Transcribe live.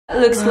It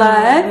looks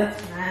like.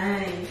 That's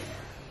nice.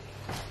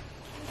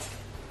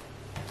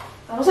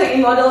 Tapos ang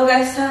i-model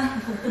guys ha.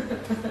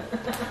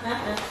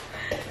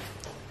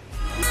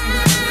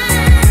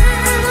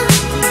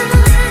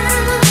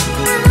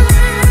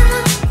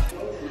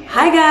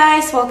 Hi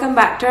guys, welcome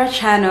back to our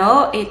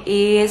channel. It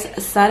is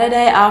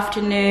Saturday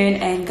afternoon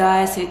and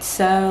guys, it's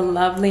so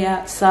lovely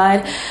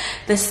outside.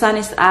 The sun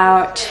is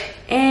out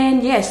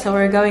and yes, so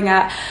we're going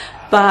out.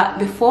 But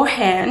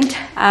beforehand,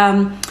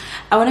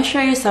 I want to show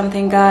you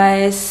something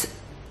guys.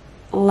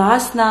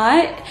 Last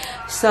night,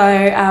 so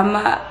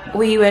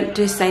we went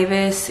to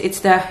Savers.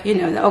 It's the, you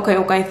know, the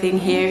Ukay Ukay thing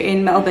here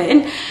in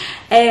Melbourne,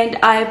 and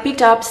I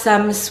picked up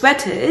some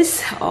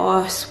sweaters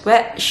or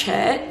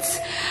sweatshirts,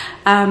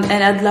 and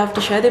I'd love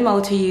to show them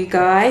all to you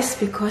guys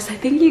because I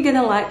think you're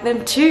gonna like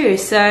them too.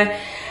 So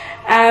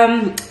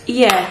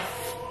yeah,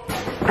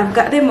 I've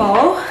got them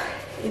all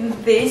in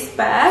this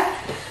bag.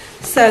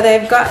 So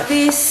they've got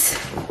this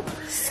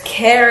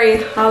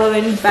scary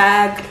Halloween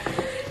bag.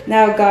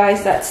 Now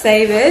guys, that's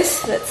Savers.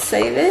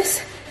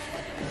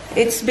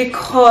 It's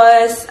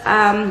because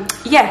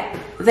yeah,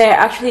 they're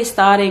actually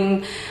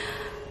starting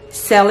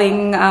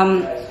selling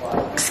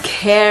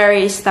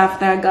scary stuff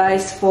now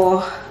guys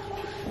for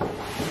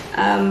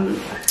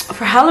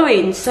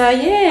Halloween. So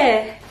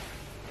yeah,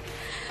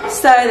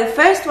 so the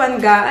first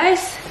one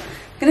guys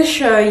I'm gonna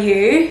show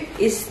you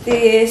is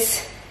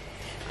this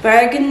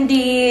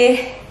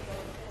burgundy,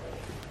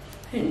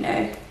 I don't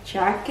know,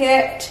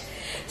 jacket.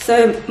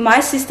 So my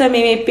sister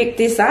made me pick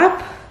this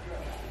up,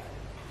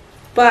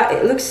 but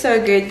it looks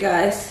so good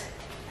guys.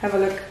 Have a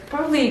look.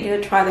 Probably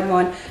gonna try them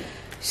on.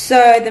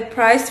 So the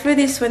price for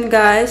this one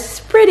guys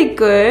is pretty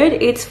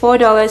good. It's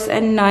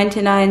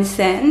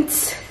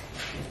 $4.99.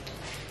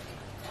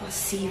 We'll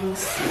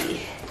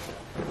see.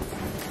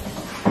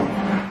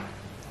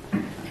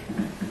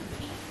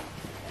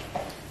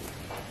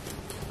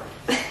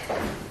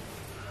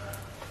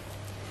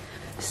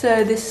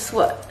 So this is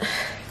what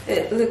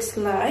it looks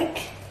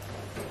like.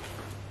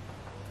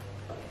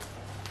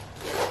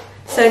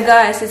 So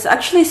guys, it's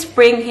actually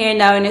spring here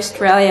now in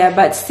Australia,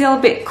 but still a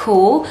bit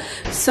cool,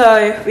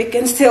 so we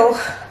can still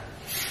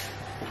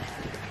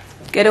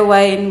get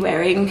away in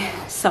wearing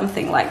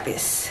something like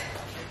this.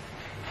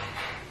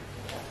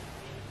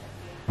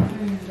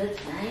 That's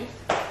nice.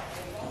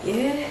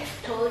 Yeah.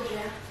 Told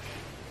ya.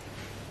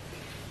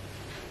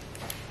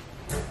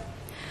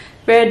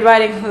 Red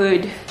Riding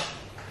Hood.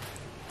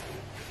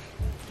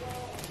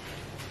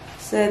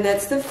 So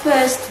that's the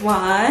first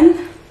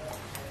one.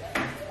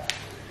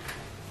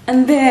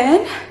 And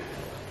then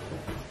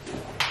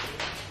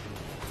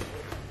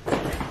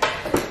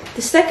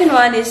the second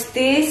one is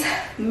this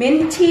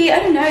minty, I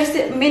don't know, is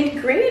it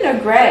mint green or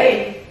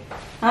grey?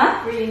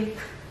 Huh? Green.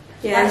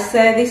 Yeah,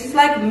 so this is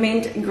like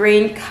mint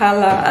green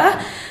color,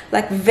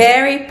 like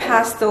very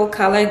pastel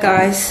color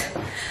guys.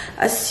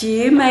 As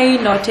you may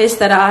notice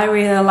that I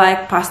really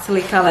like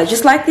pastel color,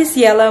 just like this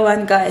yellow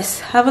one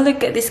guys. Have a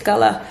look at this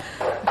color.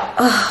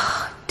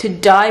 Oh, to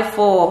die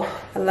for.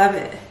 I love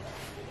it.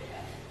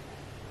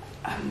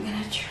 I'm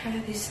gonna try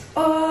this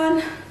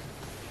on.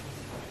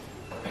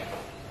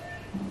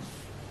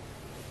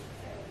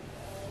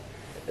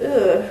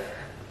 Ugh.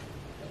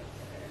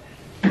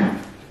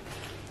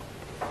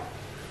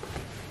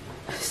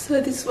 So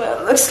this is what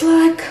it looks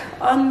like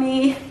on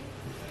me.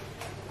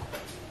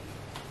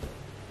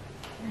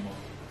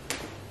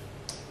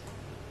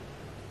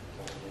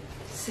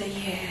 So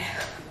yeah.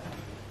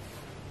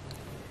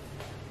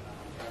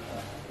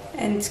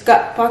 And it's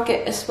got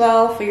pocket as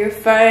well for your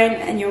phone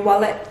and your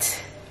wallet.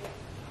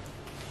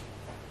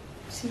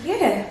 So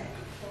yeah,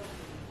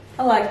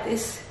 I like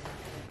this.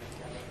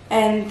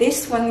 And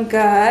this one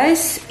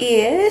guys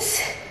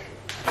is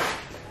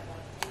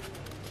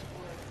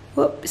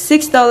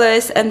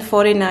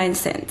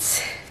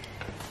 $6.49.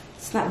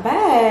 It's not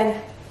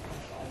bad.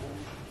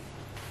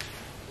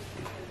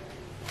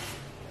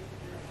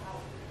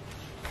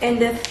 And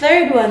the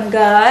third one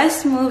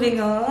guys, moving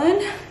on,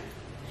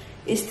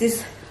 is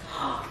this.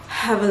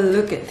 Have a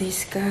look at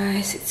this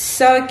guys, it's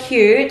so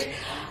cute.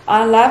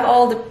 I love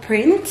all the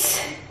prints.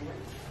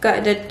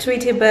 Got the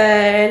Tweety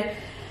Bird,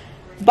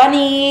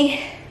 bunny,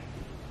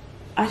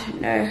 I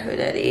don't know who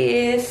that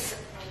is,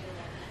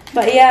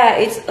 but yeah,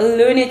 it's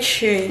Looney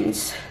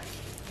Tunes.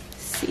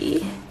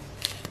 See,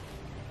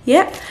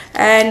 yeah,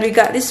 and we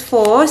got this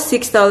for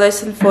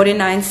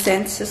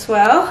 $6.49 as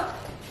well.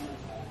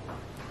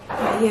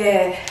 But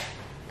yeah,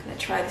 gonna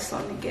try this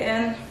on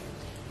again.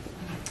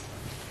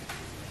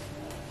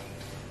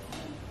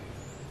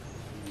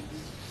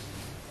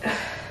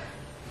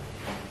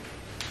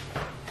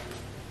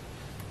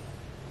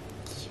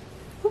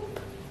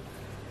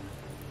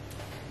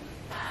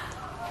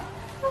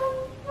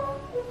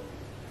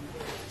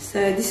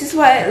 So this is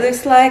what it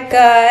looks like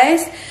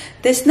guys.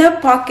 There's no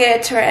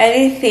pocket or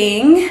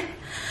anything,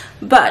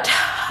 but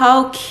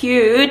how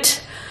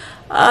cute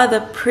are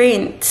the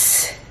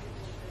prints.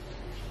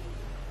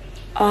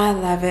 Oh, I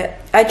love it.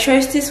 I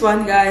chose this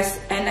one guys,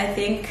 and I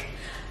think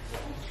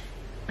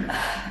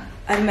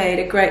I made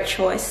a great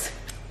choice.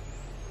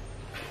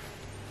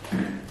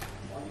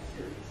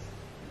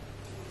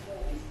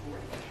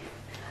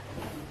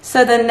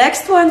 So the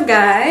next one,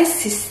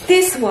 guys, is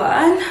this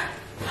one.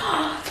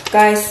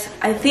 Guys,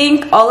 I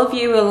think all of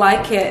you will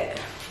like it.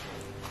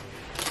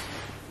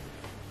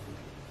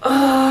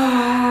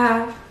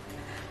 Oh,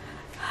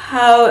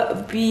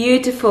 how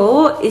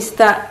beautiful is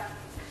that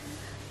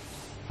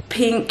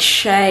pink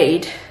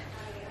shade?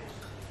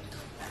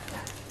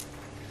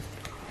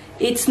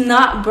 It's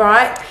not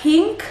bright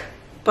pink,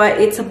 but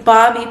it's a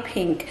Barbie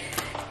pink.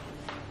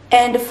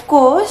 And of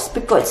course,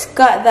 because it's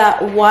got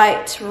that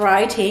white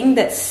writing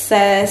that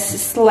says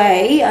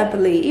Slay, I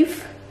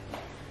believe.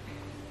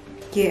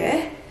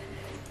 Yeah.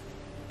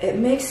 It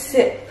makes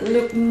it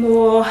look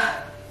more,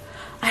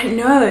 I don't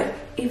know,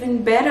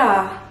 even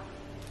better.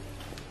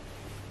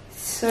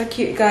 So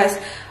cute, guys.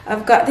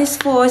 I've got this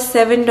for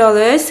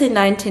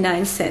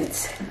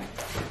 $7.99.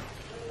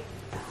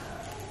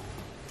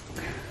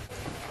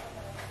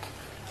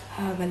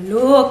 Have a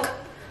look.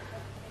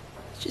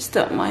 Just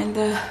don't mind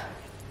the...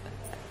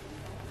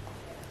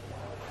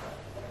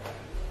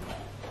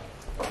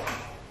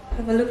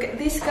 Have a look at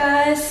this,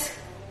 guys.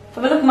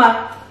 Have a look,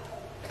 Ma.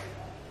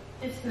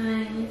 It's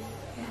nice.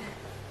 Yeah.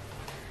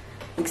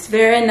 Looks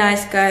very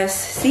nice, guys.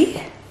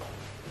 See?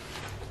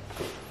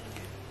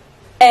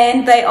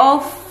 And they all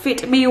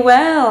fit me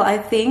well, I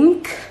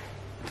think.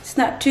 It's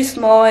not too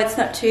small, it's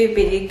not too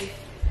big.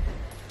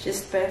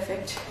 Just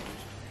perfect.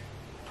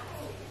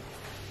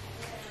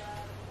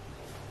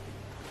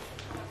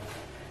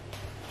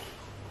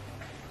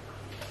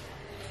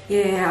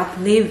 Yeah, I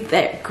believe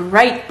they're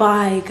great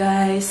buy,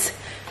 guys.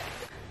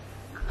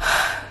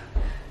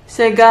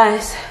 So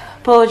guys,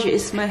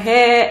 apologies, my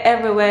hair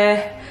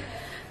everywhere.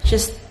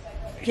 Just,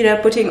 you know,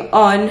 putting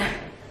on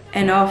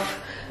and off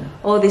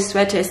all these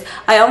sweaters.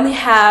 I only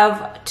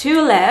have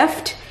 2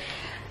 left,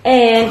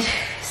 and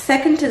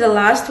second to the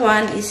last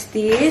one is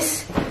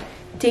this.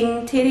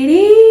 Ding, ding,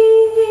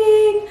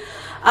 ding.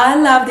 I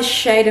love the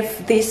shade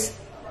of this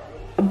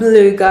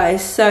blue,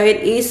 guys. So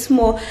it is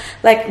more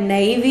like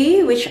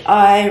navy, which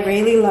I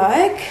really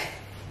like.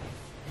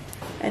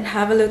 And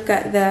have a look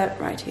at the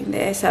writing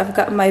there. So I've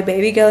got my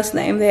baby girl's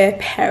name there,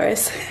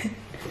 Paris.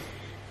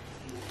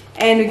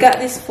 And we got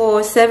this for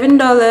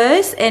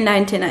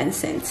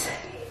 $7.99.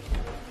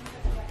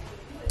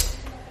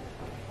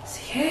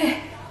 So yeah,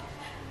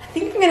 I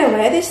think I'm gonna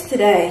wear this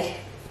today.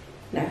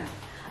 No,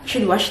 I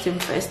should wash them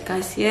first,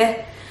 guys.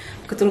 Yeah,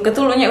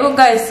 katul-katul niya ko,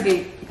 guys.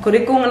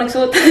 Kuri ko nga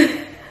nagsuot.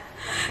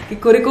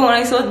 Kuri ko nga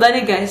nagsuot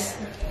dani, guys.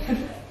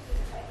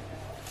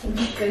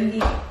 Di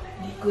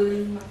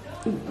kulima.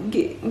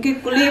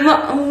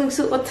 Kulima ang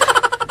nagsuot.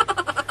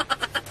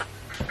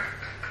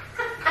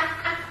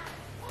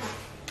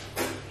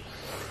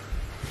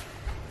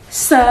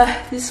 So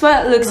this is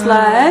what it looks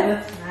like.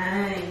 That's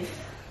nice.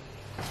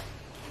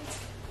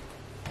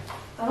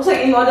 Tapos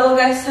ang i-model,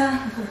 guys,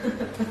 ha?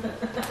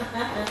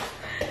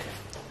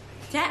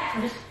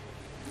 Yeah.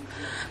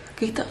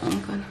 Kita ang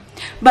kan.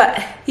 But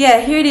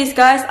yeah, here it is,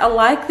 guys. I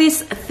like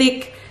this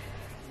thick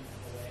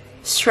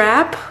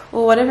strap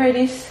or whatever it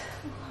is.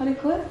 How do you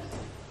call it?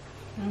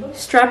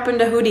 Strap on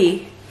the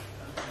hoodie.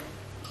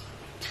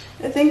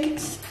 I think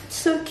it's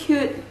so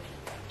cute.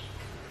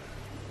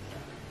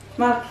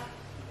 Mark.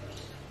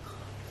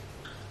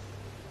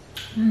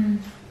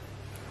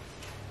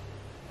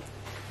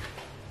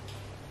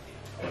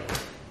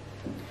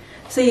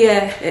 So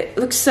yeah, it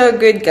looks so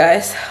good,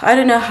 guys. I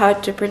don't know how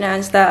to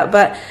pronounce that,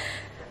 but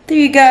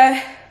there you go.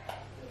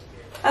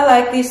 I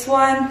like this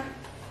one.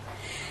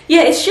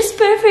 Yeah, it's just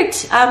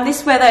perfect.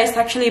 This weather is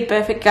actually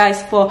perfect,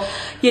 guys, for,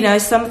 you know,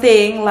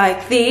 something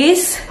like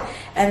this,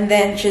 and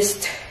then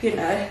just, you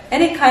know,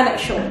 any kind of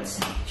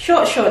shorts.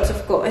 Short shorts,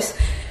 of course,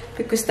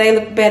 because they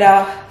look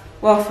better,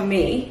 well, for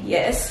me,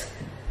 yes.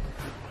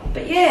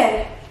 But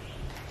yeah,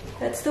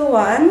 that's the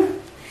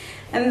one.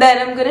 And then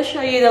I'm gonna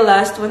show you the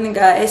last one,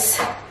 guys.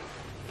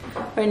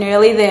 We're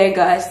nearly there,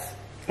 guys.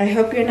 I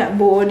hope you're not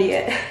bored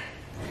yet.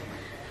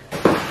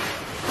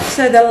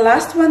 So the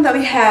last one that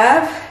we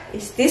have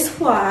is this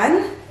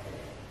one.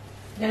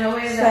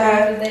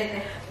 So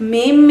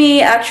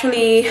Mimi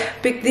actually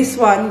picked this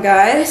one,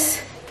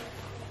 guys,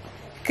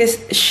 because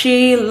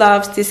she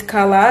loves this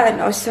color. And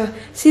also,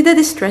 see the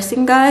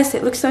distressing, guys?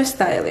 It looks so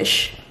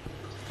stylish.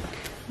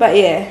 But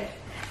yeah,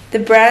 the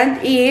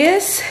brand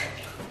is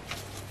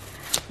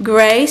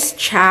Grace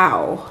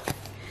Chow,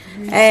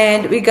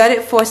 and we got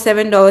it for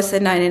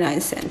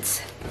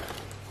 $7.99.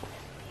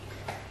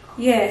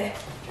 Yeah,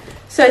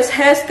 so it's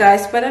hers,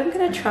 guys, but I'm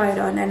gonna try it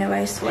on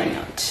anyways. Why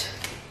not?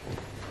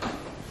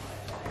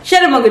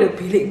 Siya naman gonna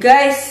pili,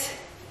 guys.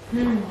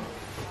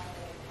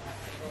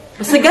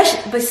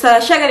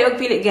 Basta siya gonna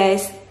magpili,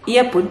 guys.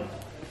 Iya po.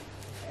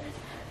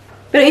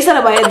 Pero isa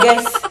na bayad,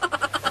 guys.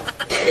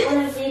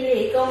 Ikaw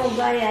nagpili, ikaw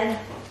magbayad.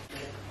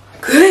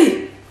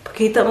 Kuy!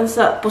 Pakita man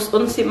sa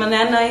post-on si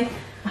mananay.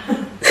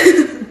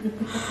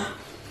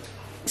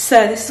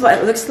 So this is what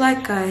it looks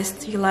like, guys.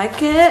 Do you like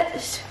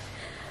it?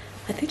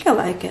 I think I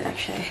like it,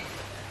 actually.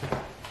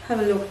 Have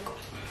a look.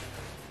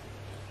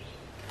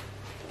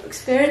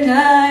 Looks very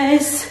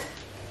nice.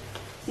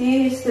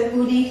 See, it's the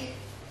hoodie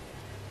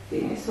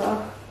thing as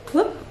well.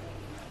 Whoop.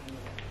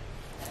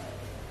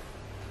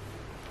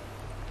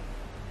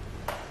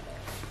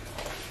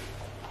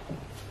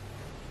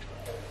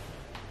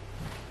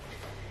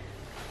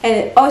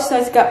 And also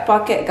it's got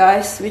pocket,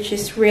 guys, which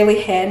is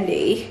really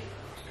handy.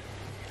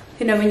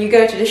 You know, when you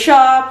go to the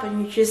shop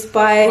and you just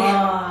buy,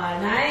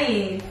 Oh,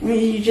 nice.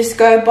 you just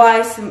go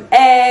buy some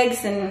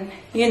eggs, and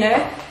you know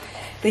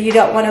that you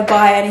don't want to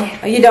buy any,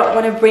 or you don't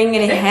want to bring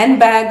any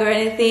handbag or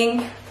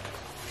anything.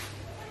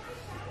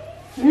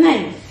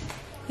 Nice.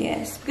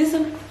 Yes, because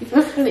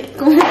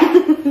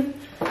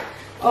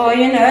or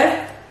you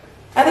know,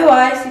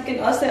 otherwise you can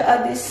also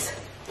add this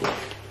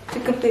to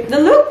complete the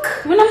look.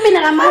 Walang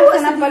pinakamahal ka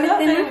na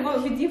palitin.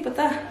 Video pa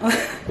ta.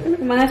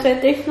 Mga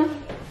sweaters, no?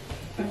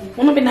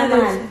 Walang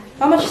pinakamahal.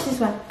 How much is this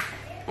one?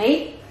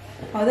 8?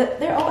 Oh,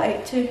 they're all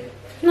 8 too.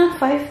 No,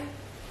 5.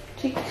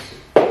 6.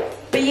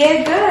 But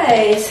yeah,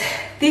 guys,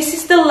 this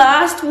is the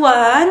last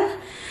one.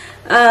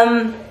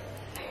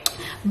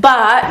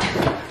 But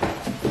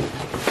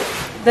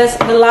that's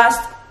the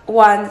last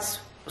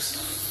one's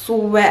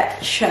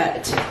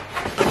sweatshirt.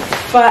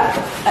 But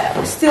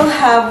I still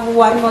have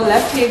one more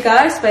left here,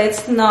 guys. But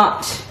it's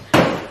not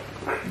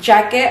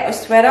jacket or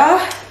sweater.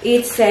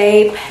 It's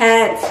a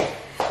pants.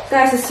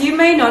 Guys, as you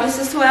may notice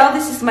as well,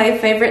 this is my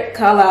favorite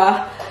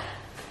color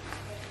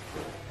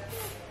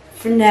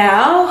for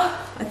now.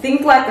 I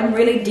think like I'm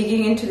really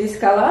digging into this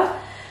color.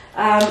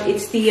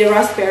 It's the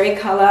raspberry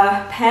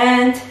color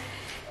pant,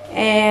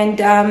 and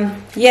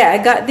yeah, I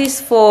got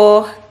this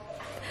for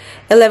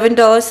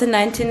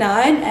 $11.99,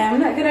 and I'm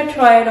not gonna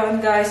try it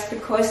on, guys,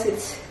 because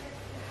it's,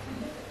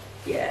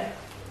 yeah,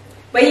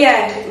 but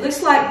yeah, it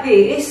looks like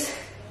this,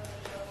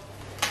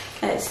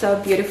 and it's so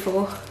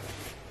beautiful.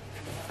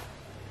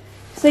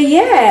 So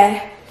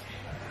yeah,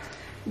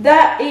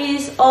 that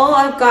is all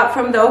I've got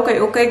from the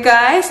Ukay Ukay,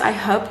 guys. I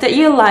hope that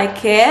you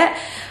like it.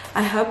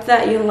 I hope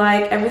that you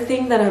like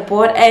everything that I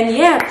bought, and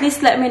yeah,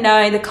 please let me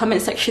know in the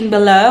comment section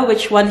below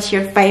which one is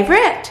your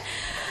favorite.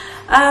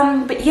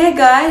 But yeah,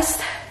 guys,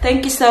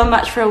 thank you so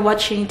much for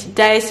watching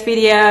today's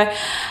video.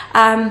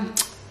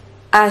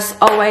 As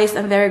always,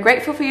 I'm very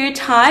grateful for your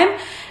time,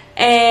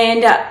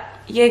 and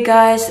yeah,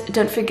 guys,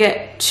 don't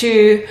forget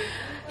to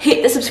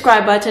hit the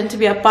subscribe button to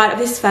be a part of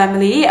this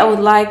family. I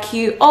would like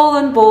you all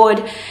on board,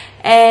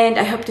 and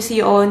I hope to see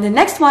you all in the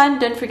next one.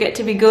 Don't forget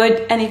to be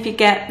good, and if you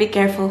get, be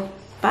careful.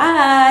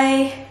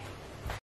 Bye.